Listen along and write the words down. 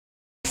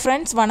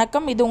Friends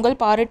வணக்கம். இது உங்கள்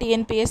பாரு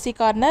டிஎன்பிஎஸ்சி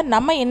கார்னர்.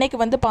 நம்ம இன்றைக்கி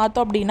வந்து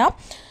பார்த்தோம் அப்படின்னா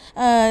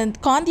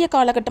காந்திய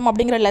காலகட்டம்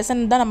அப்படிங்கிற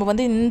லெசன் தான் நம்ம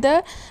வந்து இந்த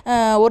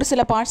ஒரு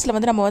சில பார்ட்ஸில்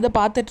வந்து நம்ம வந்து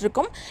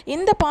பார்த்துட்ருக்கோம்.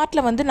 இந்த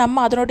பார்ட்டில் வந்து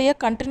நம்ம அதனுடைய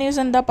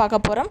கண்டினியூஷன் தான் பார்க்க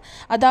போகிறோம்.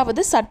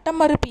 அதாவது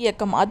சட்டமறுப்பு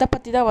இயக்கம், அதை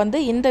பற்றி தான் வந்து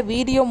இந்த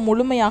வீடியோ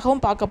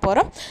முழுமையாகவும் பார்க்க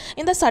போகிறோம்.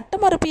 இந்த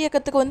சட்டமறுப்பு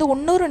இயக்கத்துக்கு வந்து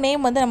இன்னொரு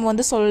நேம் வந்து நம்ம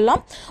வந்து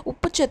சொல்லலாம்,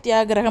 உப்பு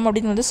சத்தியாகிரகம்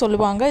அப்படின்னு வந்து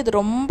சொல்லுவாங்க. இது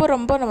ரொம்ப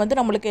ரொம்ப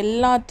வந்து நம்மளுக்கு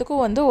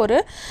எல்லாத்துக்கும் வந்து ஒரு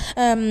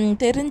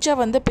தெரிஞ்ச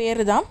வந்து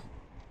பேர் தான்.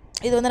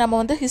 இது வந்து நம்ம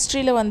வந்து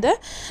ஹிஸ்ட்ரியில் வந்து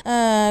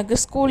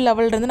ஸ்கூல்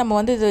லெவல்லேருந்து நம்ம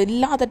வந்து இது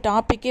இல்லாத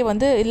டாப்பிக்கே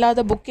வந்து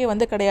இல்லாத புக்கே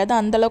வந்து கிடையாது.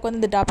 அந்தளவுக்கு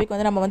வந்து இந்த டாபிக்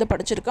வந்து நம்ம வந்து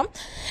படிச்சிருக்கோம்.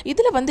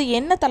 இதில் வந்து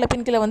என்ன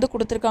தலைப்பின் கீழே வந்து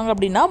கொடுத்துருக்காங்க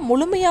அப்படின்னா,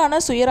 முழுமையான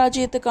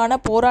சுயராஜ்யத்துக்கான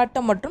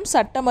போராட்டம் மற்றும்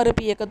சட்ட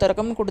மறுப்பு இயக்க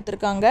தொடக்கம்னு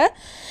கொடுத்துருக்காங்க.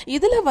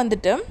 இதில்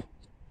வந்துட்டு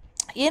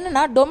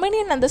என்னென்னா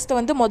டொமினியன் அந்தஸ்து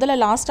வந்து முதல்ல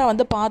லாஸ்ட்டாக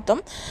வந்து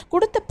பார்த்தோம்.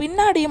 கொடுத்த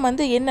பின்னாடியும்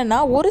வந்து என்னென்னா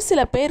ஒரு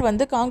சில பேர்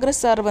வந்து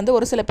காங்கிரஸார் வந்து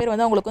ஒரு சில பேர்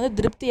வந்து அவங்களுக்கு வந்து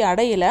திருப்தி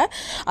அடையலை.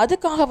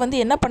 அதுக்காக வந்து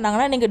என்ன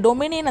பண்ணாங்கன்னா, நீங்கள்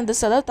டொமினியன்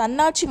அந்தஸ்து அதாவது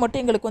தன்னாட்சி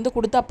மட்டும் எங்களுக்கு வந்து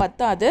கொடுத்தா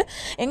பத்தாது,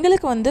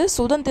 எங்களுக்கு வந்து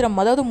சுதந்திரம்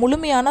அதாவது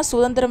முழுமையான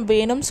சுதந்திரம்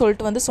வேணும்னு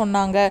சொல்லிட்டு வந்து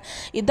சொன்னாங்க.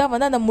 இதுதான்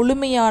வந்து அந்த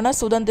முழுமையான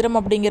சுதந்திரம்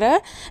அப்படிங்கிற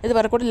இது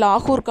வரக்கூடிய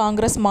லாகூர்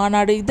காங்கிரஸ்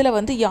மாநாடு. இதில்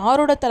வந்து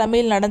யாரோட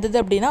தலைமையில் நடந்தது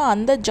அப்படின்னா,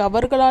 அந்த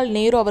ஜவஹர்லால்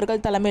நேரு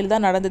அவர்கள் தலைமையில்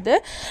தான் நடந்தது.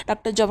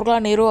 டாக்டர்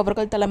ஜவஹர்லால் நேரு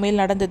அவர்கள் தலைமையில்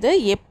நடந்தது.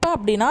 எப்போ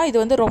அப்படின்னா, இது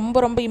வந்து ரொம்ப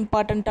ரொம்ப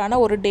இம்பார்ட்டண்ட்டான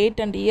ஒரு டேட்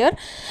அண்ட் இயர்.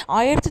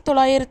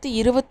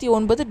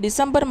 1929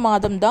 டிசம்பர்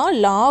மாதம் தான்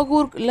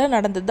லாகூரில்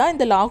நடந்தது தான்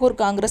இந்த லாகூர்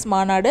காங்கிரஸ்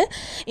மாநாடு.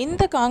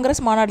 இந்த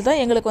காங்கிரஸ் மாநாடு தான்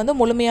எங்களுக்கு வந்து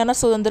முழுமையான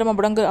சுதந்திரம்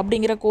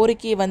அப்படிங்கிற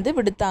கோரிக்கையை வந்து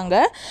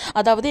விடுத்தாங்க.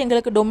 அதாவது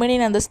எங்களுக்கு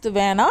டொமினியன் அந்தஸ்து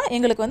வேணாம்,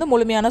 எங்களுக்கு வந்து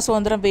முழுமையான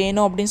சுதந்திரம்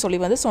வேணும் அப்படின்னு சொல்லி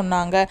வந்து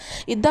சொன்னாங்க.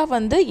 இதுதான்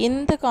வந்து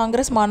இந்த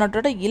காங்கிரஸ்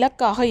மாநாட்டோட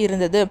இலக்காக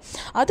இருந்தது.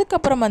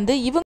 அதுக்கப்புறம் வந்து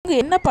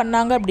இவங்க என்ன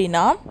பண்ணாங்க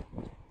அப்படின்னா,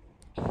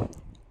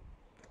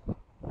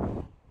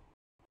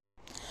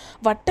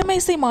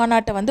 வட்டமேசை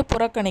மாநாட்டை வந்து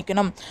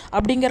புறக்கணிக்கணும்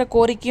அப்படிங்கிற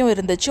கோரிக்கையும்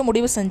இருந்துச்சு,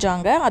 முடிவு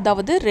செஞ்சாங்க.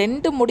 அதாவது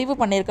 2 முடிவு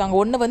பண்ணியிருக்காங்க.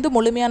 ஒன்று வந்து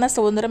முழுமையான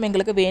சுதந்திரம்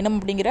எங்களுக்கு வேணும்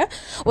அப்படிங்கிற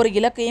ஒரு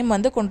இலக்கையும்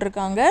வந்து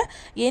கொண்டிருக்காங்க.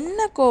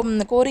 என்ன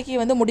கோரிக்கையை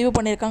வந்து முடிவு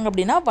பண்ணியிருக்காங்க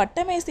அப்படின்னா,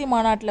 வட்டமேசை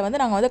மாநாட்டில்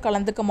வந்து நாங்கள் வந்து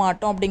கலந்துக்க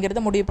மாட்டோம்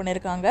அப்படிங்கிறத முடிவு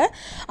பண்ணியிருக்காங்க.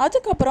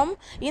 அதுக்கப்புறம்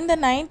இந்த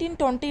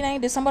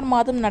 1929 டிசம்பர்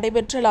மாதம்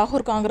நடைபெற்ற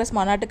லாகூர் காங்கிரஸ்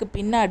மாநாட்டுக்கு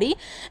பின்னாடி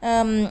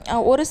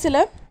ஒரு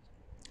சில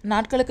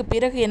நாட்களுக்கு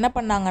பிறகு என்ன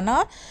பண்ணாங்கன்னா,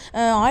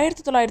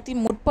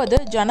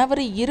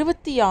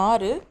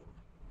 1930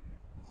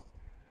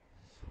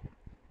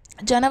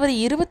 ஜனவரி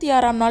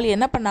 26ஆம் நாள்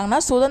என்ன பண்ணாங்கன்னா,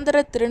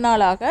 சுதந்திர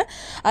திருநாளாக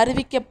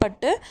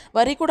அறிவிக்கப்பட்டு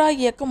வரிகுடா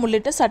இயக்கம்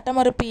உள்ளிட்ட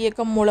சட்டமறுப்பு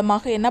இயக்கம்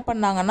மூலமாக என்ன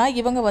பண்ணாங்கன்னா,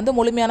 இவங்க வந்து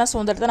முழுமையான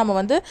சுதந்திரத்தை நம்ம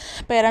வந்து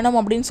பெறணும்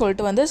அப்படின்னு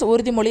சொல்லிட்டு வந்து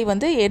உறுதிமொழி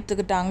வந்து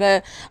ஏற்றுக்கிட்டாங்க.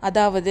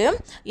 அதாவது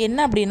என்ன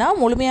அப்படின்னா,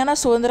 முழுமையான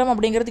சுதந்திரம்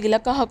அப்படிங்கிறது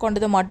இலக்காக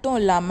கொண்டது மட்டும்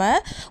இல்லாமல்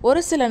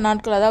ஒரு சில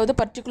நாட்கள், அதாவது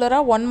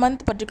பர்டிகுலராக 1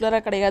 மந்த்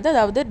பர்டிகுலராக கிடையாது,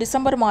 அதாவது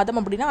டிசம்பர்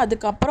மாதம் அப்படின்னா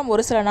அதுக்கப்புறம்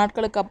ஒரு சில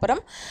நாட்களுக்கு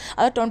அப்புறம்,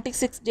 அதாவது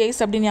 26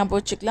 டேஸ் அப்படின்னு ஞாபகம்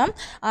வச்சுக்கலாம்.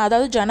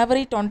 அதாவது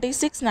ஜனவரி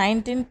 26,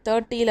 1930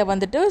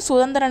 வந்துட்டு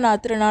சுதந்திர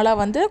திருநாளாக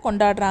வந்து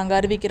கொண்டாடுறாங்க,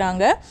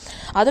 அறிவிக்கிறாங்க.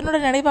 அதனோட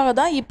நினைவாக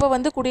தான் இப்போ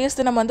வந்து குடியரசு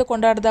தினம் வந்து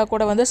கொண்டாடுறதா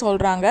கூட வந்து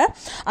சொல்கிறாங்க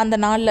அந்த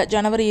நாளில்,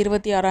 ஜனவரி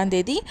 26ஆம்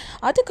தேதி.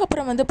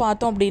 அதுக்கப்புறம் வந்து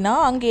பார்த்தோம் அப்படின்னா,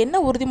 அங்கே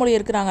என்ன உறுதிமொழி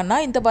இருக்கிறாங்கன்னா,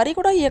 இந்த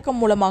வரிகுடா இயக்கம்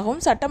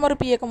மூலமாகவும்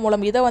சட்டமறுப்பு இயக்கம்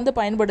மூலம் இதை வந்து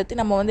பயன்படுத்தி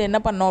நம்ம வந்து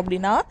என்ன பண்ணோம்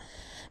அப்படின்னா,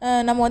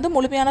 நம்ம வந்து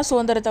முழுமையான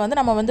சுதந்திரத்தை வந்து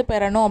நம்ம வந்து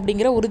பெறணும்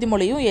அப்படிங்கிற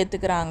உறுதிமொழியும்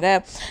ஏற்றுக்கிறாங்க.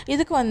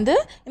 இதுக்கு வந்து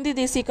இந்திய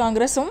தேசிய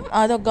காங்கிரஸும்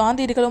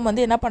காந்தியடிகளும்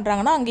வந்து என்ன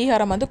பண்ணுறாங்கன்னா,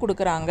 அங்கீகாரம் வந்து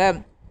கொடுக்குறாங்க.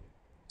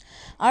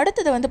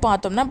 அடுத்தது வந்து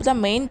பார்த்தோம்னா, இப்போ தான்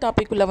மெயின்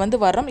டாபிக்குள்ளே வந்து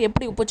வரோம்.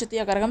 எப்படி உப்பு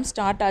சத்தியாகிரகம்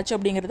ஸ்டார்ட் ஆச்சு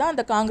அப்படிங்கிறது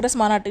அந்த காங்கிரஸ்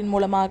மாநாட்டின்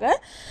மூலமாக.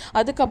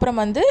 அதுக்கப்புறம்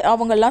வந்து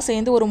அவங்கெல்லாம்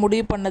சேர்ந்து ஒரு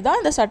முடிவு பண்ணதான்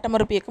இந்த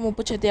சட்டமறுப்பு இயக்கம்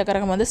உப்பு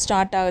சத்தியாகிரகம் வந்து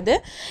ஸ்டார்ட் ஆகுது.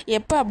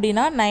 எப்போ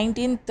அப்படின்னா,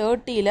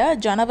 1930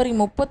 ஜனவரி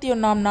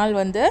 31ஆம் நாள்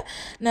வந்து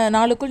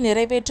நாளுக்குள்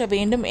நிறைவேற்ற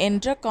வேண்டும்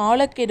என்ற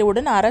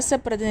காலக்கெடுவுடன்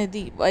அரச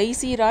பிரதிநிதி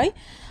வைசிராய்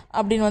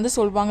அப்படின்னு வந்து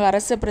சொல்லுவாங்க,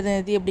 அரச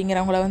பிரதிநிதி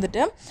அப்படிங்கிறவங்கள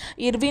வந்துட்டு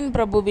இர்வின்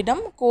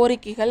பிரபுவிடம்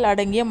கோரிக்கைகள்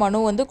அடங்கிய மனு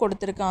வந்து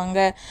கொடுத்துருக்காங்க.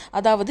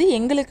 அதாவது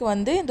எங்களுக்கு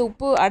வந்து இந்த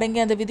உப்பு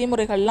அடங்கிய அந்த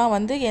விதிமுறைகள்லாம்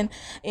வந்து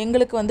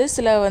எங்களுக்கு வந்து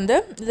சில வந்து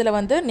இதில்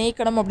வந்து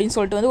நீக்கணும் அப்படின்னு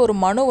சொல்லிட்டு வந்து ஒரு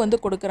மனு வந்து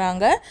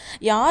கொடுக்குறாங்க.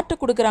 யார்கிட்ட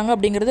கொடுக்குறாங்க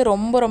அப்படிங்கிறது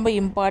ரொம்ப ரொம்ப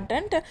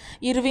இம்பார்ட்டண்ட்.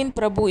 இர்வின்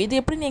பிரபு,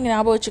 இது எப்படி நீங்கள்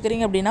ஞாபகம்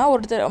வச்சுக்கிறீங்க அப்படின்னா,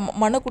 ஒருத்தர்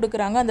மனு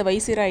கொடுக்குறாங்க அந்த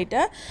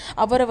வைசிராய்ட்ட.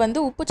 அவரை வந்து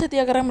உப்பு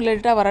சத்தியாகிரகம்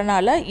ரிலேட்டடாக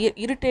வரனால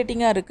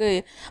இரிட்டேட்டிங்காக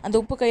இருக்குது, அந்த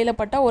உப்பு கையில்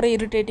பட்டால் ஒரே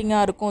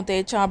இரிட்டேட்டிங்காக இருக்கும்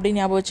தேய்ச்சா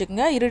அப்படின்னு ஞாபகம்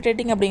வச்சுக்கோங்க.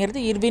 இரிட்டேட்டிங்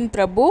அப்படிங்கிறது இர்வின்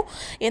பிரபு.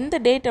 எந்த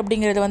டேட்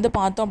அப்படிங்கிறத வந்து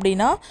பார்த்தோம்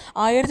அப்படின்னா,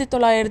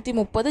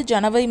 1930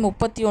 ஜனவரி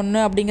 31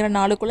 அப்படிங்கிற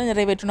நாளுக்குள்ளே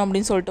நிறைவேற்றணும்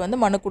அப்படின்னு சொல்லிட்டு வந்து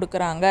மனு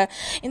கொடுக்குறாங்க.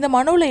 இந்த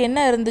மனுவில்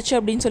என்ன இருந்துச்சு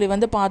அப்படின்னு சொல்லி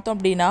வந்து பார்த்தோம்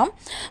அப்படின்னா,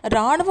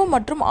 இராணுவம்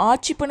மற்றும்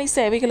ஆட்சி பணி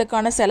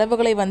சேவைகளுக்கான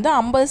செலவுகளை வந்து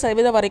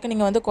 50% வரைக்கும்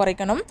நீங்கள் வந்து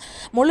குறைக்கணும்,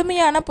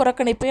 முழுமையான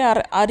புறக்கணிப்பை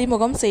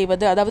அறிமுகம்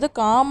செய்வது, அதாவது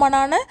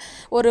காமனான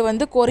ஒரு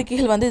வந்து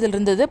கோரிக்கைகள் வந்து இதில்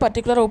இருந்தது,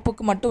 பர்டிகுலர்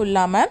உப்புக்கு மட்டும்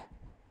இல்லாமல்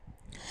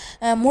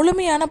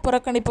முழுமையான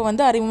புறக்கணிப்பை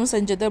வந்து அறிமுகம்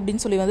செஞ்சது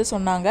அப்படின்னு சொல்லி வந்து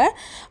சொன்னாங்க.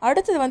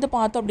 அடுத்தது வந்து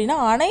பார்த்தோம் அப்படின்னா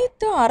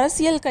அனைத்து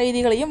அரசியல்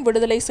கைதிகளையும்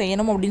விடுதலை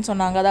செய்யணும் அப்படின்னு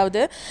சொன்னாங்க.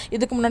 அதாவது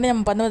இதுக்கு முன்னாடி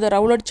நம்ம பண்ண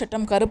ரவுலட்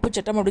சட்டம், கருப்பு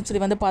சட்டம் அப்படின்னு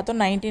சொல்லி வந்து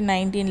பார்த்தோம்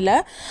 1919.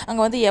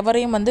 அங்கே வந்து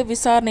எவரையும் வந்து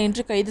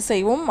விசாரணையின்றி கைது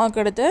செய்வோம்,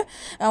 அதுக்கடுத்து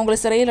அவங்களை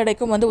சிறையில்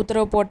அடைக்கும் வந்து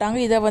உத்தரவு போட்டாங்க.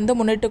 இதை வந்து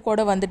முன்னிட்டு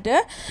கூட வந்துட்டு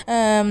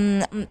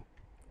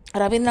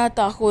ரவீந்திரநாத்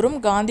தாகூரும்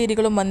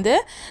காந்தியடிகளும் வந்து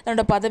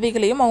தன்னோட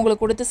பதவிகளையும்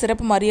அவங்களுக்கு கொடுத்த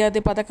சிறப்பு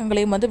மரியாதை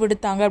பதக்கங்களையும் வந்து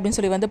விடுத்தாங்க அப்படின்னு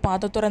சொல்லி வந்து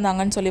பார்த்தோம்,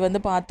 துறந்தாங்கன்னு சொல்லி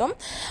வந்து பார்த்தோம்.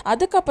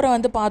 அதுக்கப்புறம்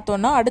வந்து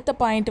பார்த்தோன்னா அடுத்த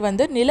பாயிண்ட்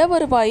வந்து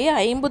நிலவருவாயை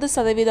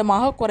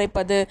 50%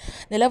 குறைப்பது.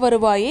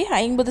 நிலவருவாயை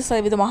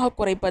 50%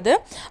 குறைப்பது.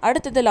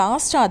 அடுத்தது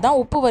லாஸ்ட்டாக தான்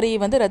உப்பு வரியை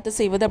வந்து ரத்து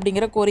செய்வது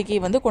அப்படிங்கிற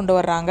கோரிக்கையை வந்து கொண்டு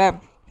வர்றாங்க.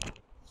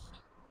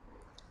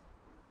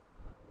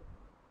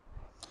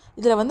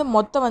 இதில் வந்து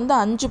மொத்தம் வந்து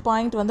 5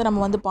 பாயிண்ட் வந்து நம்ம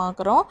வந்து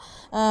பார்க்குறோம்.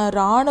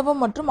 இராணுவம்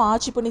மற்றும்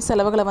ஆட்சிப்பணி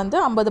செலவுகளை வந்து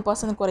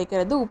 50%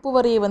 குறைக்கிறது, உப்பு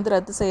வரியை வந்து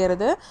ரத்து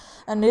செய்கிறது,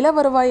 நில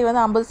வருவாயை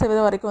வந்து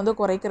 50% வரைக்கும் வந்து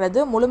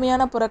குறைக்கிறது,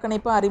 முழுமையான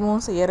புறக்கணிப்பை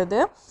அறிமுகம்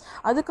செய்கிறது.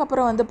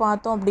 அதுக்கப்புறம் வந்து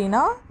பார்த்தோம்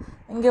அப்படின்னா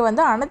இங்கே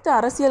வந்து அனைத்து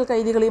அரசியல்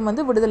கைதிகளையும்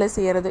வந்து விடுதலை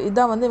செய்கிறது.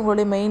 இதுதான் வந்து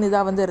இவங்களுடைய மெயின்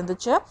இதாக வந்து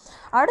இருந்துச்சு.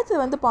 அடுத்து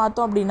வந்து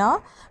பார்த்தோம் அப்படின்னா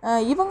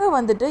இவங்க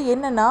வந்துட்டு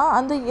என்னென்னா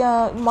அந்த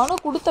மனு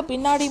கொடுத்த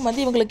பின்னாடியும்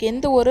வந்து இவங்களுக்கு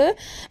எந்த ஒரு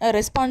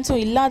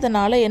ரெஸ்பான்ஸும்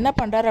இல்லாதனால என்ன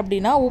பண்ணுறாரு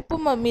அப்படின்னா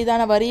உப்பு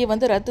மீதான வரியை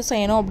வந்து ரத்து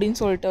செய்யணும் அப்படின்னு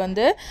சொல்லிட்டு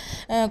வந்து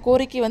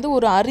கோரிக்கை வந்து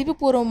ஒரு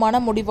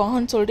அறிவுபூர்வமான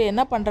முடிவாகன்னு சொல்லிட்டு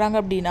என்ன பண்ணுறாங்க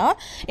அப்படின்னா,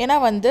 ஏன்னா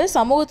வந்து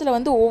சமூகத்தில்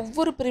வந்து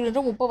ஒவ்வொரு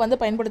பிரிவினரும் உப்பை வந்து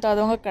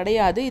பயன்படுத்தாதவங்க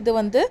கிடையாது. இது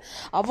வந்து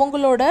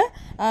அவங்களோட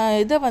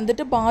இதை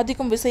வந்துட்டு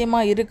பாதிக்கும்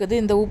விஷயமா இருக்குது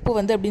இந்த உப்பு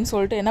வந்து அப்படின்னு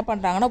சொல்லிட்டு என்ன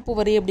பண்ணுறாங்கன்னா உப்பு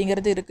வரி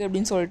அப்படிங்கிறது இருக்குது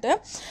அப்படின்னு சொல்லிட்டு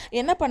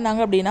என்ன பண்ணாங்க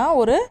அப்படின்னா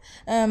ஒரு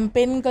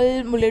பெண்கள்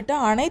உள்ளிட்ட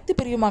அனைத்து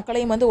பிரிவு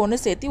மக்களையும் வந்து ஒன்று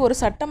சேர்த்து ஒரு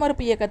சட்ட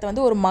மறுப்பு இயக்கத்தை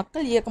வந்து ஒரு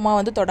மக்கள் இயக்கமாக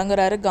வந்து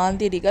தொடங்குறாரு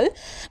காந்தியடிகள்.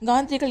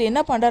 காந்தியடிகள்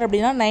என்ன பண்ணுறாரு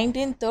அப்படின்னா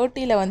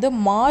 1930 வந்து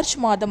மார்ச்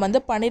மாதம்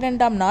வந்து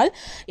 12ஆம் நாள்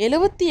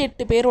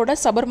 78 பேரோட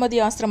சபர்மதி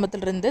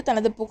ஆசிரமத்திலிருந்து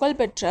தனது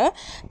புகழ்பெற்ற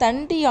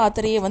தண்டி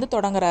யாத்திரையை வந்து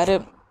தொடங்குறாரு.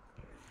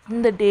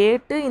 இந்த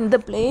டேட்டு இந்த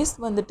பிளேஸ்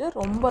வந்துட்டு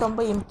ரொம்ப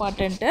ரொம்ப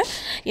இம்பார்ட்டண்ட்டு.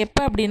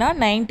 எப்போ அப்படின்னா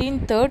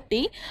 1930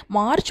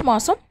 மார்ச்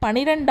மாதம்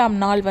 12ஆம்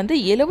நாள் வந்து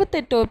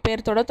 78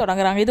 பேர்த்தோட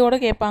தொடங்குறாங்க. இதோட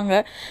கேட்பாங்க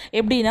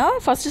எப்படின்னா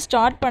ஃபஸ்ட்டு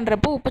ஸ்டார்ட்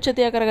பண்ணுறப்போ உப்பு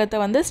சத்தியாகிரகத்தை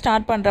வந்து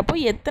ஸ்டார்ட் பண்ணுறப்போ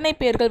எத்தனை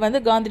பேர்கள்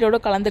வந்து காந்தியோட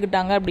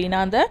கலந்துக்கிட்டாங்க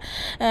அப்படின்னா அந்த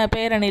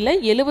பேரணியில்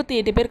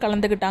 78 பேர்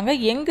கலந்துக்கிட்டாங்க.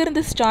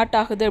 எங்கேருந்து ஸ்டார்ட்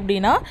ஆகுது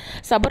அப்படின்னா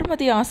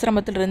சபர்மதி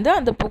ஆசிரமத்திலிருந்து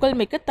அந்த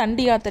புகழ்மிக்க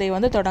தண்டி யாத்திரையை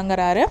வந்து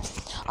தொடங்குறாரு.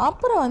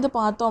 அப்புறம் வந்து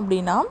பார்த்தோம்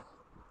அப்படின்னா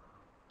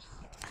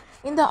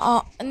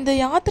இந்த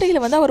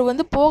யாத்திரையில் வந்து அவர்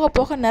வந்து போக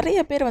போக நிறைய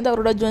பேர் வந்து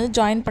அவரோட வந்து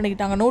ஜாயின்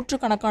பண்ணிக்கிட்டாங்க.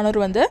 நூற்றுக்கணக்கானோர்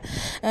வந்து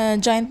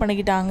ஜாயின்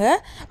பண்ணிக்கிட்டாங்க.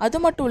 அது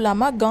மட்டும்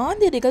இல்லாமல்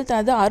காந்தியடிகள்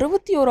தனது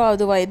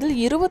 61வது வயதில்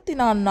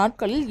 24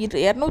 நாட்களில்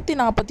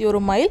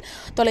 241 மைல்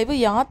தொலைவு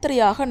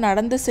யாத்திரையாக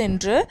நடந்து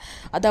சென்று,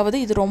 அதாவது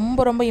இது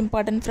ரொம்ப ரொம்ப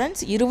இம்பார்ட்டன்ட்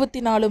ஃப்ரெண்ட்ஸ்,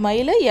 24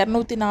 மைல்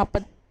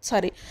 24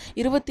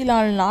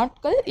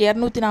 நாட்கள்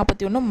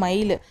 241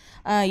 மைல்.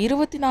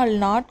 24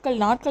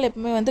 நாட்கள்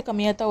எப்பவுமே வந்து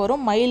கம்மியாக தான்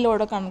வரும்,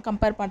 மைலோட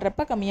கம்பேர்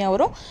பண்ணுறப்ப கம்மியாக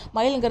வரும்,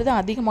 மைலுங்கிறது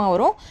அதிகமாக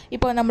வரும்.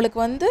 இப்போ நம்மளுக்கு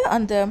வந்து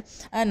அந்த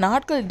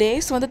நாட்கள்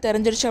டேஸ் வந்து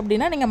தெரிஞ்சிருச்சு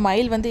அப்படின்னா நீங்கள்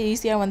மைல் வந்து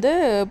ஈஸியாக வந்து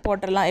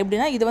போட்டுடலாம்.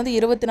 எப்படின்னா இது வந்து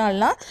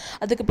 24னா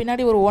அதுக்கு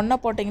பின்னாடி ஒரு 1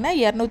 போட்டிங்கன்னா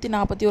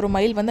 241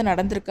 மைல் வந்து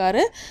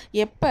நடந்திருக்காரு.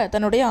 எப்போ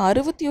தன்னுடைய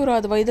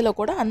 61வது வயதில்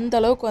கூட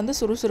அந்த அளவுக்கு வந்து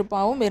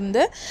சுறுசுறுப்பாகவும்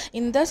இருந்து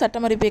இந்த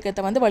சட்டமறுப்பு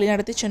இயக்கத்தை வந்து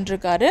வழிநடத்தி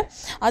சென்றிருக்காரு.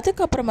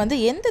 அதுக்கப்புறம் வந்து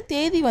எந்த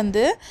தேதி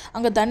வந்து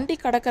அங்கே தண்டி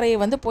கடற்கரையை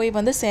வந்து போய்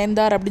வந்து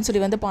சேர்ந்தார் அப்படின்னு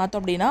சொல்லி வந்து பார்த்தோம்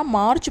அப்படின்னா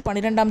மார்ச்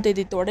 12ஆம்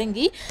தேதி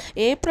தொடங்கி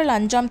ஏப்ரல்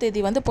 5ஆம்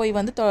தேதி வந்து போய்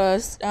வந்து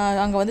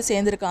அங்கே வந்து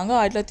சேர்ந்துருக்காங்க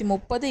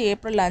 1930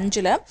 ஏப்ரல்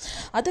 5.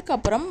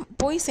 அதுக்கப்புறம்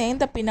போய்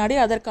சேர்ந்த பின்னாடி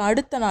அதற்கு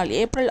அடுத்த நாள்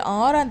ஏப்ரல்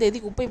 6ஆம்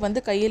தேதி உப்பை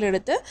வந்து கையில்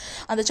எடுத்து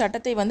அந்த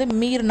சட்டத்தை வந்து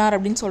மீறினார்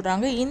அப்படின்னு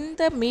சொல்கிறாங்க.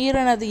 இந்த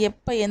மீறினது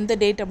எப்போ எந்த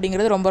டேட்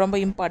அப்படிங்கிறது ரொம்ப ரொம்ப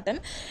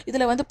இம்பார்ட்டன்ட்.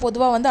 இதில் வந்து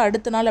பொதுவாக வந்து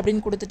அடுத்த நாள்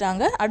அப்படின்னு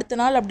கொடுத்துட்டாங்க.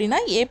 அடுத்த நாள்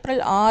அப்படின்னா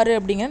ஏப்ரல் 6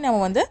 அப்படிங்கிறது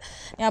நம்ம வந்து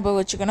ஞாபகம்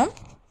வச்சுக்கணும்.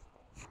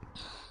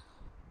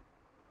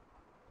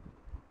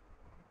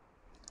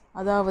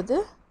 அதாவது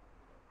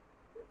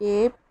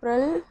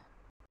ஏப்ரல்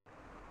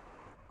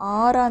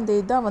 6ஆம்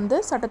தேதி தான் வந்து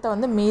சட்டத்தை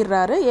வந்து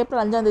மீறாரு.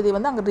 ஏப்ரல் 5ஆம் தேதி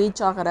வந்து அங்கே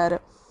ரீச் ஆகிறாரு.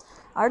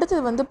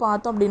 அடுத்தது வந்து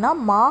பார்த்தோம் அப்படின்னா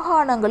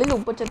மாகாணங்களில்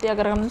உப்பு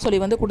சத்தியாகிரகம்னு சொல்லி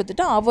வந்து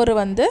கொடுத்துட்டு அவர்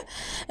வந்து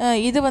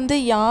இது வந்து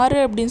யார்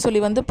அப்படின்னு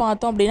சொல்லி வந்து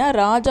பார்த்தோம் அப்படின்னா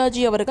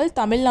ராஜாஜி அவர்கள்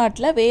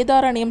தமிழ்நாட்டில்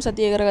வேதாரண்யம்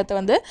சத்தியாகிரகத்தை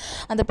வந்து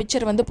அந்த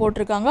பிக்சர் வந்து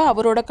போட்டிருக்காங்க.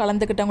 அவரோட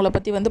கலந்துக்கிட்டவங்களை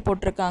பற்றி வந்து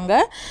போட்டிருக்காங்க.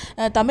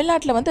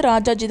 தமிழ்நாட்டில் வந்து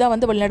ராஜாஜி தான்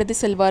வந்து வழிநடத்தி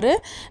செல்வார்.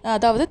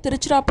 அதாவது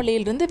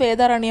திருச்சிராப்பள்ளியிலிருந்து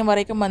வேதாரண்யம்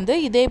வரைக்கும் வந்து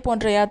இதே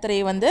போன்ற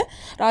யாத்திரையை வந்து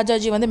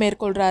ராஜாஜி வந்து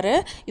மேற்கொள்கிறாரு.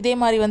 இதே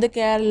மாதிரி வந்து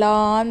கேரளா,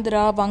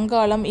 ஆந்திரா,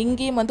 வங்காளம்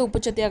இங்கேயும் வந்து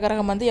உப்பு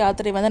சத்தியாகிரகம் வந்து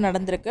யாத்திரை வந்து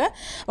நடந்திருக்கு.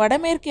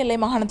 வடமேற்கு எல்லை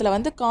மாகாணத்தில்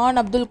வந்து கான்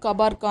அப்துல்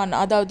கபார் கான்,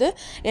 அதாவது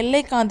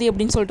எல்லை காந்தி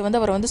அப்படின்னு சொல்லிட்டு வந்து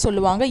அவர் வந்து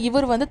சொல்லுவாங்க.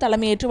 இவர் வந்து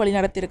தலைமையேற்று வழி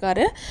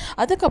நடத்தியிருக்காரு.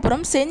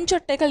 அதுக்கப்புறம்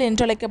செஞ்சட்டைகள்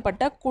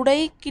என்றழைக்கப்பட்ட குடை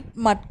கிட்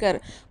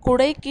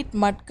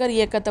மட்கர்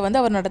இயக்கத்தை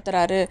வந்து அவர்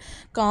நடத்துகிறாரு.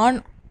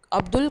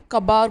 அப்துல்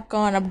கபார்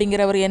கான்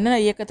அப்படிங்கிறவர் என்ன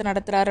இயக்கத்தை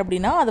நடத்துகிறார்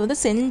அப்படின்னா அது வந்து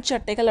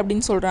செஞ்சட்டைகள்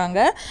அப்படின்னு சொல்கிறாங்க.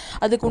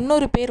 அதுக்கு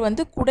இன்னொரு பேர்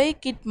வந்து குடை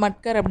கிட்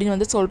மட்கர் அப்படின்னு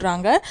வந்து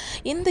சொல்கிறாங்க.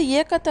 இந்த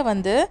இயக்கத்தை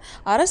வந்து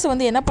அரசு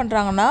வந்து என்ன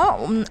பண்ணுறாங்கன்னா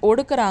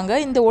ஒடுக்குறாங்க.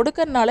 இந்த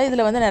ஒடுக்கறனால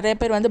இதில் வந்து நிறைய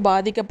பேர் வந்து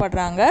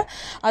பாதிக்கப்படுறாங்க.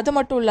 அது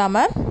மட்டும்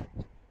இல்லாமல்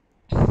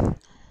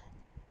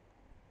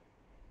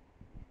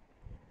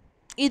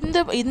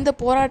இந்த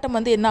போராட்டம்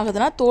வந்து என்ன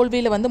ஆகுதுன்னா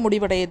தோல்வியில் வந்து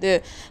முடிவடையுது.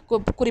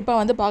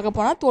 குறிப்பாக வந்து பார்க்க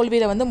போனால்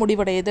தோல்வியில் வந்து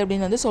முடிவடையுது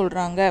அப்படின்னு வந்து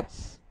சொல்கிறாங்க.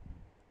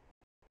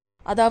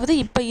 அதாவது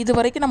இப்போ இது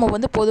வரைக்கும் நம்ம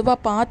வந்து பொதுவாக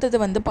பார்த்தது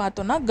வந்து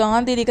பார்த்தோன்னா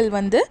காந்தியடிகள்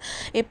வந்து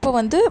எப்போ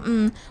வந்து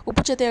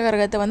உப்பு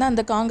சத்தியாகிரகத்தை வந்து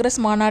அந்த காங்கிரஸ்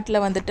மாநாட்டில்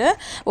வந்துட்டு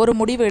ஒரு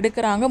முடிவு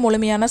எடுக்கிறாங்க,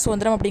 முழுமையான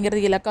சுதந்திரம்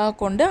அப்படிங்கிறது இலக்காக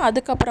கொண்டு.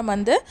 அதுக்கப்புறம்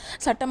வந்து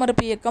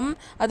சட்டமறுப்பு இயக்கம்,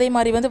 அதே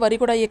மாதிரி வந்து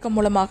வரிகுடா இயக்கம்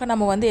மூலமாக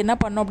நம்ம வந்து என்ன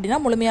பண்ணோம் அப்படின்னா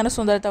முழுமையான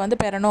சுதந்திரத்தை வந்து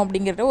பெறணும்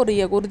அப்படிங்கிற ஒரு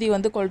உறுதி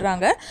வந்து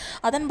கொள்கிறாங்க.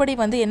 அதன்படி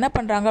வந்து என்ன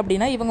பண்ணுறாங்க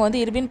அப்படின்னா இவங்க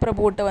வந்து இர்வின்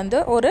பிரபுகிட்ட வந்து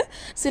ஒரு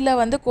சில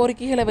வந்து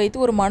கோரிக்கைகளை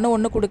வைத்து ஒரு மனு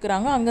ஒன்று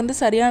கொடுக்குறாங்க. அங்கேருந்து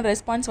சரியான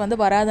ரெஸ்பான்ஸ்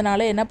வந்து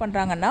வராதனால என்ன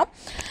பண்ணுறாங்கன்னா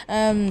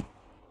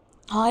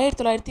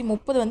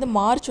 1930 வந்து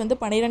மார்ச் வந்து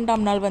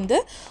 12ஆம் நாள் வந்து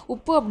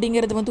உப்பு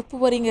அப்படிங்கிறது வந்து உப்பு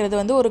வரிங்கிறது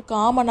வந்து ஒரு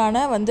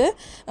காமனான வந்து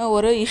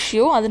ஒரு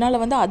இஷ்யூ. அதனால்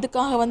வந்து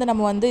அதுக்காக வந்து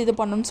நம்ம வந்து இது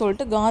பண்ணணும்னு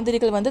சொல்லிட்டு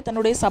காந்தியடிகள் வந்து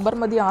தன்னுடைய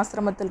சபர்மதி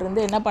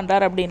ஆசிரமத்திலிருந்து என்ன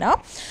பண்ணுறாரு அப்படின்னா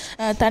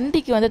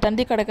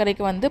தண்டி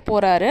கடற்கரைக்கு வந்து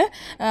போகிறாரு.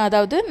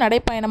 அதாவது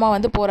நடைப்பயணமாக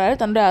வந்து போகிறாரு.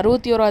 தன்னுடைய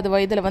 61வது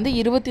வயதில் வந்து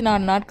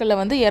 24 நாட்களில்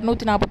வந்து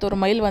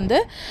 241 மைல் வந்து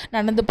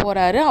நடந்து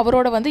போகிறாரு.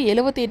 அவரோட வந்து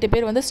 78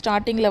 பேர் வந்து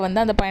ஸ்டார்டிங்கில்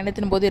வந்து அந்த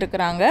பயணத்தின் போது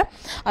இருக்கிறாங்க.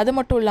 அது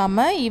மட்டும்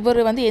இல்லாமல்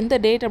இவர் வந்து எந்த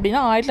டேட் அப்படின்னா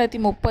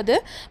 1930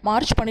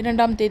 மார்ச்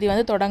 12ஆம் தேதி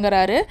வந்து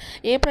தொடங்குறாரு.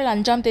 ஏப்ரல்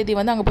 5ஆம் தேதி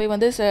வந்து அங்கே போய்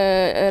வந்து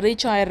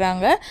ரீச்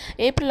ஆயிடுறாங்க.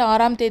 ஏப்ரல்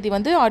 6ஆம் தேதி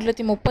வந்து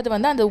 1930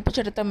 வந்து அந்த உப்பு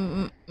சட்டத்தை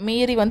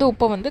மீறி வந்து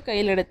உப்பை வந்து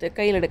கையில்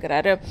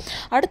எடுக்கிறாரு.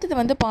 அடுத்தது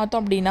வந்து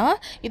பார்த்தோம் அப்படின்னா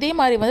இதே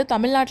மாதிரி வந்து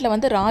தமிழ்நாட்டில்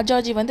வந்து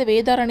ராஜாஜி வந்து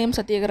வேதாரண்யம்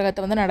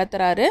சத்தியாகிரகத்தை வந்து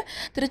நடத்துகிறாரு.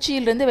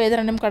 திருச்சியிலிருந்து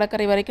வேதாரண்யம்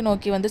கடற்கரை வரைக்கும்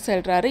நோக்கி வந்து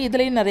செல்கிறாரு.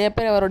 இதுலேயும் நிறைய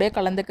பேர் அவருடைய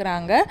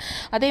கலந்துக்கிறாங்க.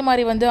 அதே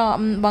மாதிரி வந்து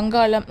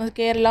வங்காளம்,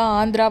 கேரளா,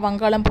 ஆந்திரா,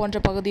 வங்காளம் போன்ற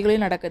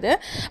பகுதிகளில் நடக்குது.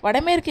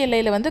 வடமேற்கு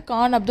எல்லையில் வந்து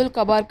கான் அப்துல்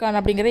கபார் கான்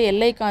அப்படிங்கிற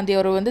எல்லை காந்தி,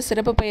 அவர் வந்து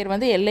சிறப்பு பெயர்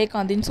வந்து எல்லை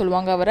காந்தின்னு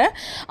சொல்லுவாங்க.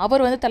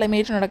 அவர் வந்து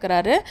தலைமையேற்று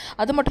நடக்கிறாரு.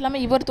 அது மட்டும்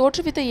இல்லாமல் இவர்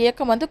தோற்றுவித்த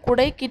இயக்கம் வந்து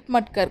குடை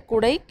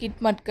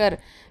கிட்மட்கர்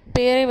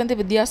பேரே வந்து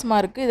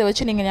வித்தியாசமாக இருக்குது. இதை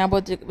வச்சு நீங்கள்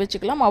ஞாபகம்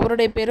வச்சுக்கலாம்.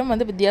 அவருடைய பேரும்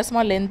வந்து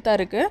வித்தியாசமாக லென்த்தாக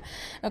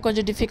இருக்குது,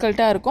 கொஞ்சம்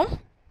டிஃபிகல்ட்டாக இருக்கும்.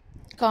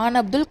 கான்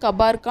அப்துல்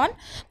கபார் கான்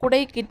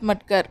குடை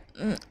கிட்மட்கர்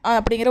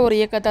அப்படிங்கிற ஒரு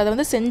இயக்கத்தை, அதை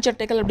வந்து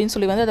செஞ்சட்டைகள் அப்படின்னு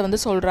சொல்லி வந்து அதை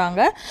வந்து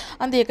சொல்கிறாங்க.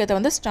 அந்த இயக்கத்தை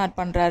வந்து ஸ்டார்ட்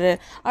பண்ணுறாரு.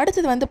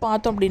 அடுத்தது வந்து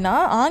பார்த்தோம் அப்படின்னா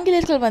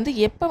ஆங்கிலேயர்கள் வந்து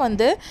எப்போ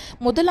வந்து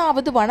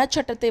முதலாவது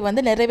வனச்சட்டத்தை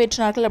வந்து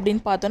நிறைவேற்றினார்கள்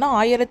அப்படின்னு பார்த்தோன்னா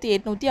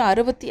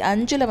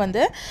 1865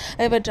 வந்து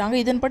நிறைவேற்றாங்க.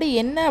 இதன்படி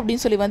என்ன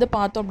அப்படின்னு சொல்லி வந்து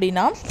பார்த்தோம்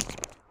அப்படின்னா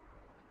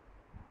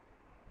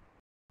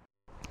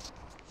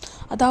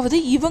அதாவது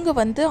இவங்க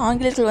வந்து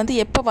ஆங்கிலேயர்கள் வந்து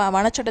எப்போ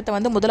வனச்சட்டத்தை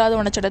வந்து முதலாவது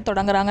வனச்சட்டத்தை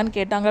தொடங்குறாங்கன்னு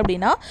கேட்டாங்க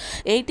அப்படின்னா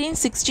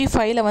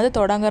 1865 வந்து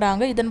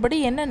தொடங்குறாங்க. இதன்படி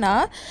என்னென்னா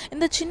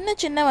இந்த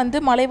சின்ன வந்து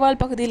மலைவாழ்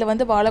பகுதியில்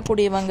வந்து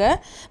வாழக்கூடியவங்க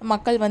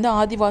மக்கள் வந்து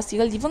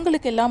ஆதிவாசிகள்,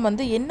 இவங்களுக்கு எல்லாம்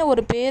வந்து என்ன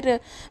ஒரு பேர்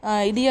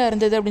இடியாக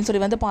இருந்தது அப்படின்னு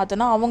சொல்லி வந்து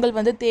பார்த்தோன்னா அவங்க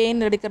வந்து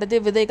தேன் எடுக்கிறது,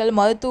 விதைகள்,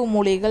 மருத்துவ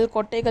மூலிகைகள்,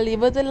 கொட்டைகள்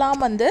இவதெல்லாம்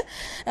வந்து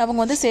அவங்க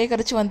வந்து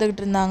சேகரித்து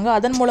வந்துக்கிட்டு இருந்தாங்க.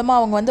 அதன் மூலமாக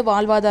அவங்க வந்து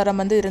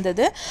வாழ்வாதாரம் வந்து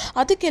இருந்தது.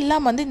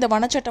 அதுக்கெல்லாம் வந்து இந்த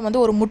வனச்சட்டம்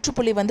வந்து ஒரு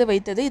முற்றுப்புள்ளி வந்து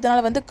வைத்தது.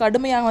 இதனால் வந்து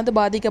கடுமையாக வந்து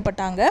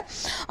பாதிக்கப்பட்டாங்க.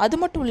 அது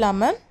மட்டும்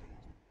இல்லாமல்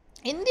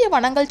இந்திய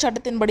வனங்கள்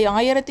சட்டத்தின்படி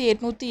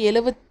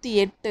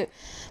 1878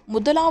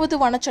 முதலாவது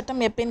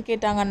வனச்சட்டம் எப்போன்னு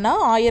கேட்டாங்கன்னா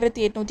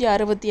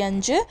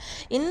 1865,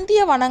 இந்திய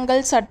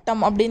வனங்கள்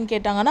சட்டம் அப்படின்னு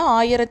கேட்டாங்கன்னா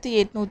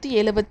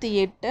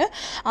 1878.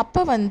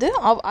 அப்போ வந்து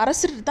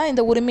அரசுக்கு தான்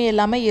இந்த உரிமை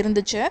எல்லாமே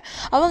இருந்துச்சு.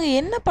 அவங்க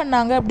என்ன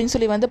பண்ணாங்க அப்படின்னு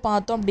சொல்லி வந்து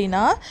பார்த்தோம்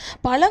அப்படின்னா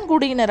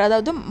பழங்குடியினர்,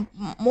 அதாவது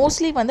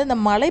மோஸ்ட்லி வந்து இந்த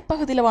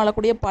மலைப்பகுதியில்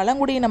வாழக்கூடிய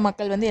பழங்குடியின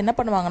மக்கள் வந்து என்ன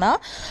பண்ணுவாங்கன்னா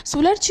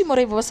சுழற்சி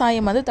முறை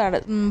விவசாயம் வந்து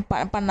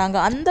பண்ணாங்க.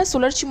 அந்த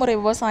சுழற்சி முறை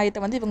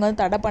விவசாயத்தை வந்து இவங்க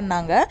வந்து தடை பண்ணாங்க.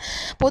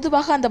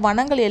 பொதுவாக அந்த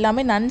வனங்கள்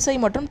எல்லாமே நன்சை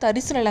மற்றும்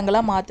தரிசு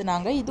நிலங்களாக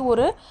மாற்றினாங்க. இது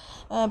ஒரு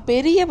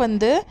பெரிய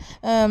வந்து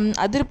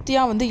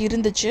அதிருப்தியாக வந்து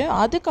இருந்துச்சு.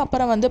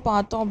 அதுக்கப்புறம் வந்து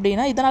பார்த்தோம்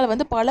அப்படின்னா இதனால்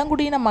வந்து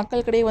பழங்குடியின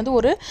மக்களுக்கிடையே வந்து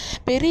ஒரு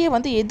பெரிய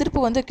வந்து எதிர்ப்பு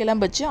வந்து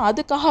கிளம்புச்சு.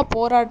 அதுக்காக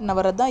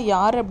போராடினவர் தான்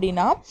யார்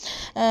அப்படின்னா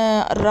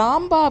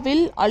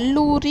ராம்பாவில்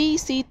அல்லூரி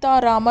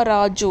சீதாராம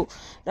ராஜு.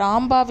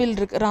 ராம்பா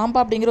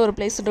அப்படிங்கிற ஒரு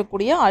பிளேஸ்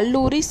இருக்கக்கூடிய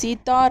அல்லூரி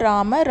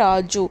சீதாராம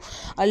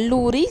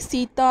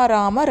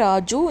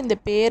ராஜு. இந்த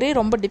பேரே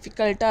ரொம்ப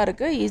டிஃபிகல்ட்டாக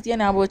இருக்குது, ஈஸியாக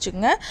ஞாபகம்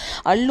வச்சுக்கோங்க.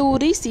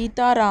 அல்லூரி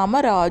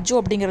சீதாராம ராஜு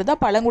அப்படிங்கிறத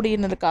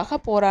பழங்குடியினருக்காக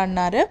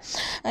போராடினார்.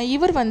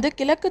 இவர் வந்து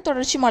கிழக்கு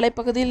தொடர்ச்சி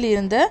மலைப்பகுதியில்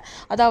இருந்த,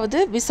 அதாவது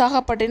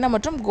விசாகப்பட்டினம்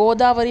மற்றும்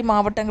கோதாவரி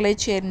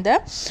மாவட்டங்களைச் சேர்ந்த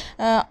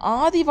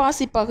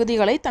ஆதிவாசி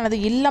பகுதிகளை தனது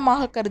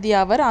இல்லமாக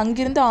கருதிய அவர்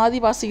அங்கிருந்து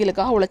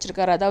ஆதிவாசிகளுக்காக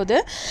உழைச்சிருக்காரு. அதாவது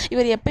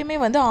இவர் எப்பயுமே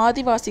வந்து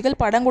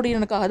ஆதிவாசிகள்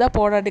பழங்குடியினருக்காக தான்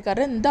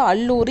போராடிக்காரு. இந்த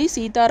அல்லூரி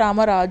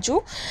சீதாராம ராஜு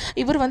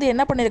இவர் வந்து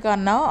என்ன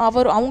பண்ணியிருக்காருன்னா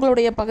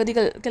அவங்களுடைய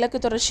பகுதிகள் கிழக்கு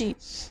தொடர்ச்சி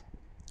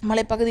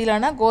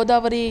மலைப்பகுதியிலான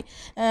கோதாவரி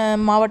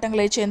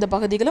மாவட்டங்களைச் சேர்ந்த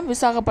பகுதிகளும்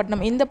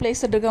விசாகப்பட்டினம் இந்த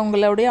பிளேஸ்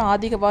இருக்கவங்களுடைய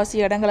ஆதிவாசி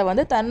இடங்களை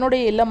வந்து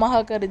தன்னுடைய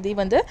இல்லமாக கருதி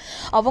வந்து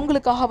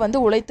அவங்களுக்காக வந்து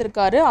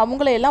உழைத்திருக்காரு.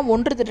 அவங்களையெல்லாம்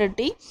ஒன்று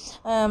திரட்டி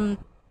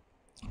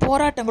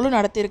போராட்டங்களும்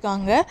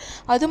நடத்தியிருக்காங்க.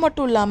 அது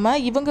மட்டும் இல்லாமல்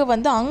இவங்க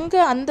வந்து அங்கே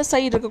அந்த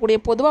சைடு இருக்கக்கூடிய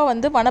பொதுவாக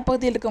வந்து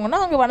வனப்பகுதியில்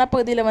இருக்கவங்கன்னா அங்கே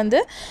வனப்பகுதியில் வந்து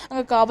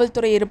அங்கே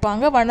காவல்துறை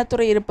இருப்பாங்க,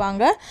 வனத்துறை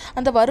இருப்பாங்க.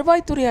 அந்த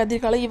வருவாய்த்துறை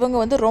அதிகாரி இவங்க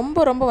வந்து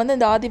ரொம்ப ரொம்ப வந்து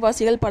இந்த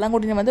ஆதிவாசிகள்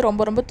பழங்குடியினர் வந்து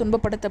ரொம்ப ரொம்ப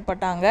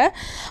துன்பப்படுத்தப்பட்டாங்க.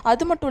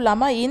 அது மட்டும்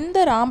இல்லாமல்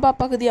இந்த ராம்பா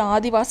பகுதி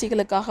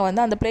ஆதிவாசிகளுக்காக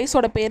வந்து அந்த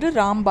பிளேஸோட பேர்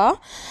ராம்பா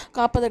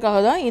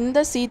காப்பதற்காக தான்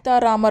இந்த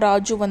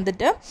சீதாராமராஜு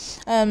வந்துட்டு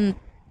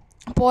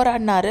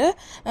போராடினார்.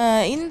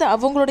 இந்த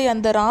அவங்களுடைய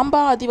அந்த ராம்பா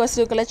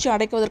ஆதிவாசி கிளர்ச்சி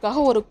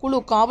அடைக்குவதற்காக ஒரு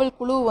காவல்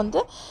குழு வந்து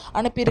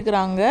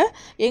அனுப்பியிருக்கிறாங்க.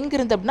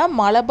 எங்கிருந்து அப்படின்னா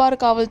மலபார்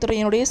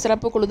காவல்துறையினுடைய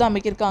சிறப்பு குழு தான்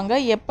அமைக்கியிருக்காங்க.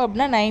 எப்போ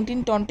அப்படின்னா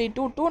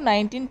 1922 to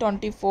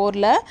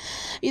 1924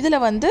 இதில்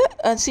வந்து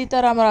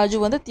சீதாராமராஜு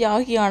வந்து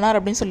தியாகியானார்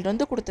அப்படின்னு சொல்லிட்டு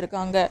வந்து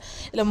கொடுத்துருக்காங்க.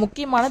 இதில்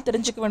முக்கியமான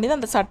தெரிஞ்சுக்க வேண்டியது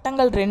அந்த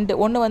சட்டங்கள் 2.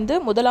 ஒன்று வந்து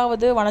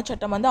முதலாவது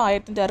வனச்சட்டம் வந்து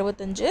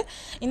 1965,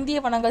 இந்திய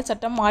வனங்கள்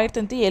சட்டம்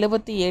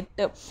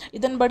 1978.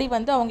 இதன்படி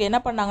வந்து அவங்க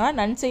என்ன பண்ணாங்கன்னா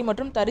நன்சை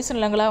மற்றும் தரிசு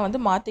நிலங்களாக வந்து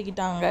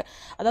மாற்றிக்கிட்டாங்க,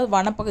 அதாவது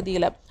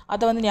வனப்பகுதியில்.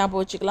 அதை வந்து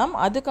ஞாபகம் வச்சுக்கலாம்.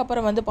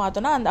 அதுக்கப்புறம் வந்து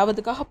பார்த்தோன்னா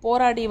அதுக்காக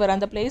போராடி வர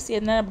அந்த பிளேஸ்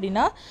என்ன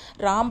அப்படின்னா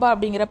ராம்பா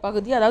அப்படிங்கிற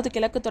பகுதி, அதாவது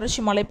கிழக்கு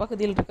தொடர்ச்சி மலை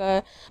பகுதியில் இருக்க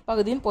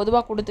பகுதின்னு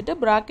பொதுவாக கொடுத்துட்டு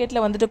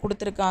ப்ராக்கெட்டில் வந்துட்டு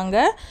கொடுத்துருக்காங்க.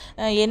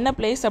 என்ன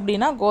பிளேஸ்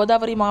அப்படின்னா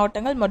கோதாவரி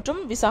மாவட்டங்கள்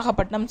மற்றும்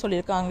விசாகப்பட்டினம்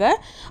சொல்லியிருக்காங்க.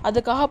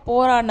 அதுக்காக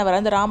போராடினவர்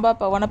அந்த ராம்பா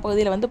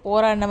வனப்பகுதியில் வந்து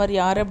போராடினவர்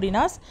யார்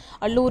அப்படின்னா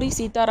அல்லூரி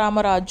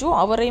சீதாராமராஜு.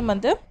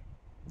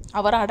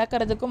 அவரை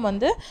அடக்கிறதுக்கும்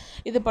வந்து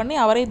இது பண்ணி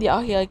அவரை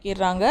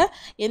தியாகியாக்கிடுறாங்க.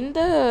 எந்த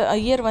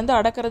இயர் வந்து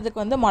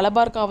அடக்கிறதுக்கு வந்து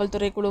மலபார்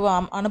காவல்துறை குழுவை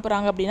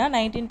அனுப்புகிறாங்க அப்படின்னா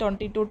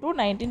 1922 to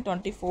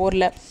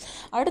 1924.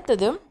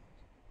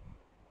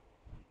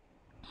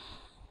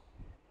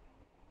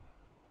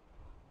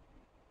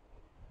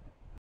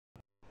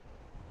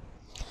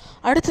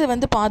 அடுத்தது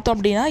வந்து பார்த்தோம்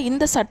அப்படின்னா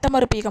இந்த சட்ட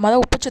மறுப்பு இயக்கம்,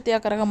 அதாவது உப்பு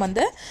சத்தியாகிரகம்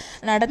வந்து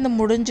நடந்து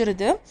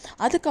முடிஞ்சிருது.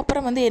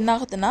 அதுக்கப்புறம் வந்து என்ன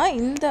ஆகுதுன்னா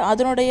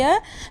அதனுடைய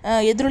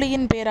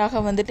எதிரொலியின்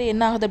பேராக வந்துட்டு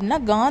என்ன ஆகுது அப்படின்னா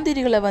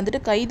காந்தியடிகளை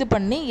வந்துட்டு கைது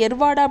பண்ணி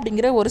எர்வாடா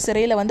அப்படிங்கிற ஒரு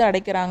சிறையில் வந்து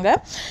அடைக்கிறாங்க.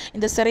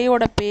 இந்த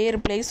சிறையோட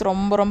பிளேஸ்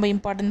ரொம்ப ரொம்ப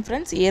இம்பார்ட்டன்ட்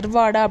ஃப்ரெண்ட்ஸ்.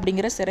 எர்வாடா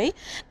அப்படிங்கிற சிறை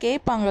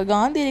கேட்பாங்க.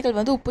 காந்தியடிகள்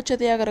வந்து உப்பு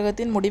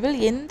சத்தியாகிரகத்தின் முடிவில்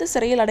எந்த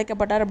சிறையில்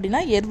அடைக்கப்பட்டார்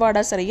அப்படின்னா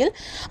எர்வாடா சிறையில்.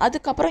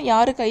 அதுக்கப்புறம்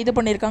யார் கைது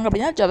பண்ணியிருக்காங்க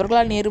அப்படின்னா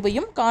ஜவஹர்லால்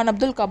நேருவையும் கான்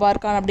அப்துல்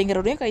கபார் கான்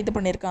அப்படிங்கிறவரையும் கைது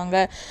பண்ணியிருக்காங்க.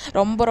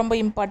 ரொம்ப ரொம்ப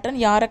இம்பார்ட்டன்ட்.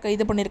 யாரை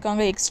கைது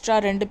பண்ணியிருக்காங்க? எக்ஸ்ட்ரா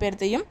 2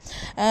 பேர்த்தையும்.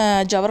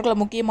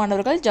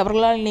 முக்கியமானவர்கள்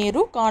ஜவஹர்லால்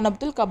நேரு, கான்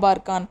அப்துல்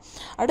கபார் கான்.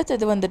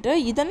 அடுத்தது வந்துட்டு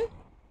இதன்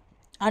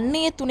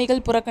அந்நிய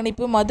துணிகள்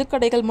புறக்கணிப்பு,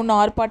 மதுக்கடைகள் முன்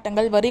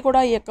ஆர்ப்பாட்டங்கள்,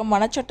 வரிகொடா இயக்கம்,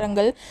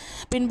 வனச்சட்டங்கள்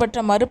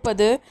பின்பற்ற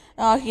மறுப்பது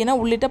ஆகியன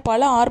உள்ளிட்ட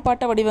பல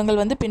ஆர்ப்பாட்ட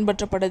வடிவங்கள் வந்து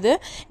பின்பற்றப்படுது.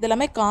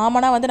 இதெல்லாமே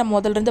காமனாக வந்து நம்ம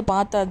முதல்ல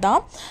பார்த்தது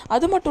தான்.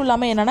 அது மட்டும்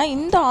இல்லாமல் என்னென்னா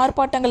இந்த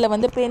ஆர்ப்பாட்டங்களில்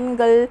வந்து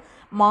பெண்கள்,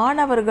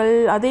 மாணவர்கள்,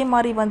 அதே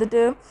மாதிரி வந்துட்டு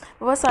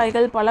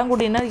விவசாயிகள்,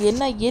 பழங்குடியினர்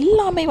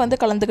எல்லாமே வந்து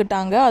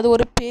கலந்துக்கிட்டாங்க. அது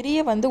ஒரு பெரிய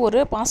வந்து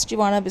ஒரு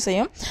பாசிட்டிவான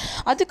விஷயம்.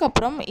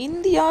 அதுக்கப்புறம்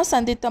இந்தியா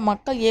சந்தித்த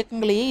மக்கள்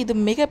இயக்கங்களையே இது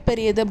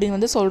மிகப்பெரியது அப்படின்னு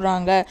வந்து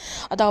சொல்கிறாங்க.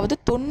 அதாவது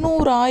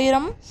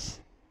 90,000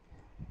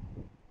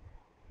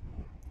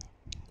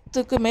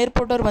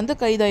 மேற்பட்டோர் வந்து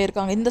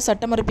கைதாகியிருக்காங்க. இந்த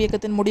சட்டமறுப்பு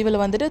இயக்கத்தின் முடிவில்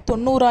வந்துட்டு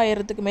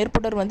 90,000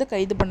 மேற்பட்டோர் வந்து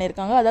கைது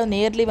பண்ணியிருக்காங்க. அதாவது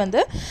நேர்லி வந்து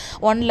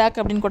 1 lakh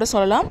அப்படின்னு கூட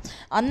சொல்லலாம்.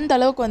 அந்த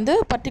அளவுக்கு வந்து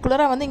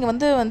பர்டிகுலராக வந்து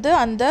இங்கே வந்து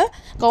அந்த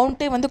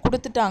கவுண்டே வந்து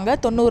கொடுத்துட்டாங்க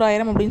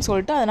 90,000 அப்படின்னு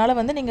சொல்லிட்டு. அதனால்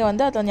வந்து நீங்கள்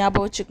வந்து அதை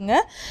ஞாபகம் வச்சுக்கோங்க.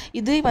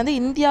 இது வந்து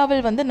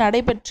இந்தியாவில் வந்து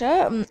நடைபெற்ற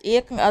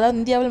அதாவது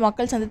இந்தியாவில்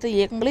மக்கள் சந்தித்த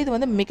இயக்கங்கள் இது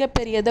வந்து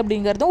மிகப்பெரியது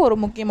அப்படிங்கிறதும் ஒரு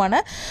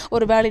முக்கியமான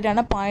ஒரு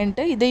வேலிடான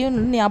பாயிண்ட்டு. இதையும்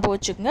ஞாபகம்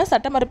வச்சுக்கோங்க.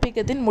 சட்டமறுப்பு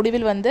இயக்கத்தின்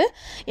முடிவில் வந்து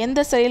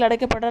எந்த சிறையில்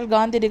அடைக்கப்பட்டால்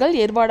காந்தியடிகள்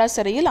எர்வாடா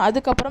சிறையில்.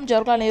 அதுக்கப்புறம்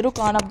ஜவஹர்லால் நேரு,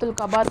 கான் அப்துல்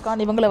கபார்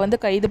கான் இவங்களை வந்து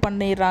கைது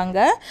பண்ணிடுறாங்க.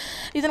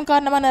 இதன்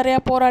காரணமாக நிறையா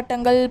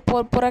போராட்டங்கள்,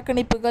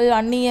 புறக்கணிப்புகள்,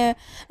 அந்நிய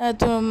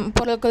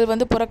பொருட்கள்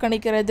வந்து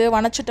புறக்கணிக்கிறது,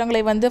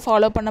 வனச்சட்டங்களை வந்து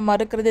ஃபாலோ பண்ண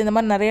மறுக்கிறது, இந்த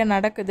மாதிரி நிறைய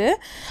நடக்குது.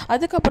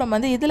 அதுக்கப்புறம்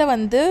வந்து இதில்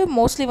வந்து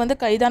மோஸ்ட்லி வந்து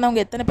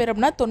கைதானவங்க எத்தனை பேர்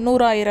அப்படின்னா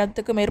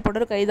 90,000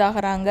 மேற்பட்டோர்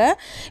கைதாகிறாங்க.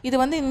 இது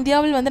வந்து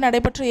இந்தியாவில் வந்து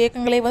நடைபெற்ற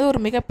இயக்கங்களே வந்து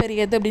ஒரு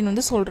மிகப்பெரியது அப்படின்னு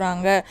வந்து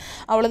சொல்கிறாங்க.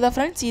 அவ்வளோதான்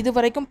ஃப்ரெண்ட்ஸ். இது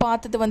வரைக்கும்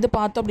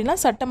பார்த்தோம் அப்படின்னா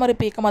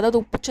சட்டமறுப்பு இயக்கம்,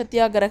 அதாவது உப்பு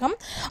சத்தியாகிரகம்,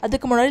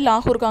 அதுக்கு முன்னாடி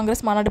லாகூர்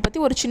காங்கிரஸ் மாநாடு பற்றி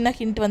ஒரு சின்ன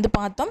ஹிண்ட் வந்து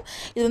பார்த்தோம்.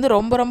 இது வந்து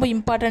ரொம்ப ரொம்ப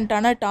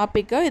இம்பார்ட்டண்ட்டான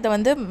டாப்பிக்கு. இதை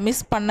வந்து மிஸ்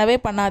பண்ணவே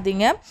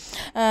பண்ணாதீங்க.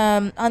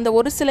 அந்த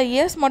ஒரு சில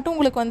இயர்ஸ் மட்டும்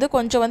உங்களுக்கு வந்து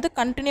கொஞ்சம் வந்து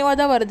கண்டினியூவாக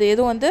தான் வருது.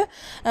 எதுவும் வந்து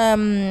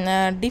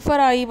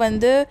டிஃபர் ஆகி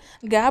வந்து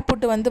கேப்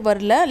விட்டு வந்து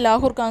வரல.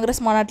 லாகூர்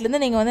காங்கிரஸ்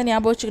மாநாட்டிலேருந்து நீங்கள் வந்து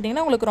ஞாபகம்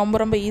வச்சுக்கிட்டிங்கன்னா உங்களுக்கு ரொம்ப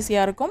ரொம்ப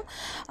ஈஸியாக இருக்கும்.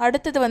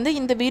 அடுத்தது வந்து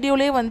இந்த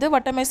வீடியோலேயே வந்து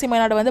வட்டமேசை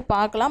மாநாடு வந்து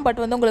பார்க்கலாம்.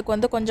 பட் வந்து உங்களுக்கு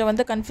வந்து கொஞ்சம்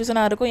வந்து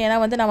கன்ஃபியூஷனாக இருக்கும். ஏன்னா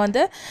வந்து நான்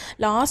வந்து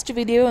லாஸ்ட்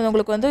வீடியோ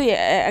உங்களுக்கு வந்து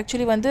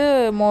ஆக்சுவலி வந்து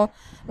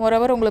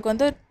மோரோவர் உங்களுக்கு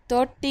வந்து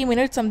 30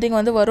 minutes சம்திங்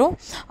வந்து வரும்.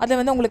 அதில்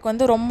வந்து உங்களுக்கு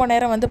வந்து ரொம்ப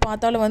நேரம் வந்து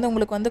பார்த்தாலும் வந்து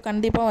உங்களுக்கு வந்து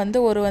கண்டிப்பாக வந்து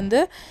வந்து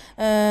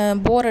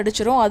போர்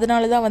அடிச்சிடும்.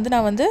 அதனால தான் வந்து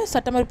நான் வந்து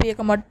சட்டமறுப்பு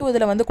இயக்கம் மட்டும்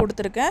இதில் வந்து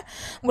கொடுத்துருக்கேன்.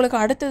 உங்களுக்கு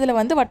அடுத்ததில்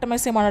வந்து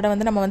வட்டமேசை மாநாடை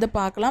வந்து நம்ம வந்து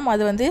பார்க்கலாம்.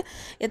 அது வந்து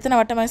எத்தனை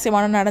வட்டமேசை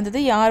மாநாடு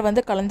நடந்தது, யார்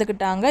வந்து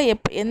கலந்துக்கிட்டாங்க,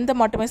 எந்த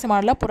வட்டமேசை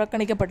மாநாடில்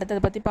புறக்கணிக்கப்பட்டது,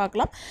 அதை பற்றி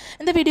பார்க்கலாம்.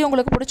 இந்த வீடியோ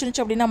உங்களுக்கு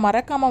பிடிச்சிருந்துச்சு அப்படின்னா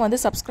மறக்காமல்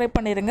வந்து சப்ஸ்கிரைப்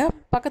பண்ணிடுங்க.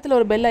 பக்கத்தில்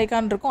ஒரு பெல்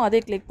ஐக்கான் இருக்கும்,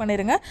 அதே கிளிக்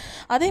பண்ணிடுங்க.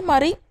 அதே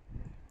மாதிரி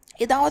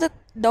ஏதாவது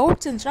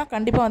டவுட்ஸ் இருந்துச்சுன்னா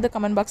கண்டிப்பாக வந்து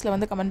கமெண்ட் பாக்ஸில்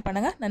வந்து கமெண்ட்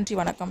பண்ணுங்கள். நன்றி,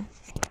 வணக்கம்.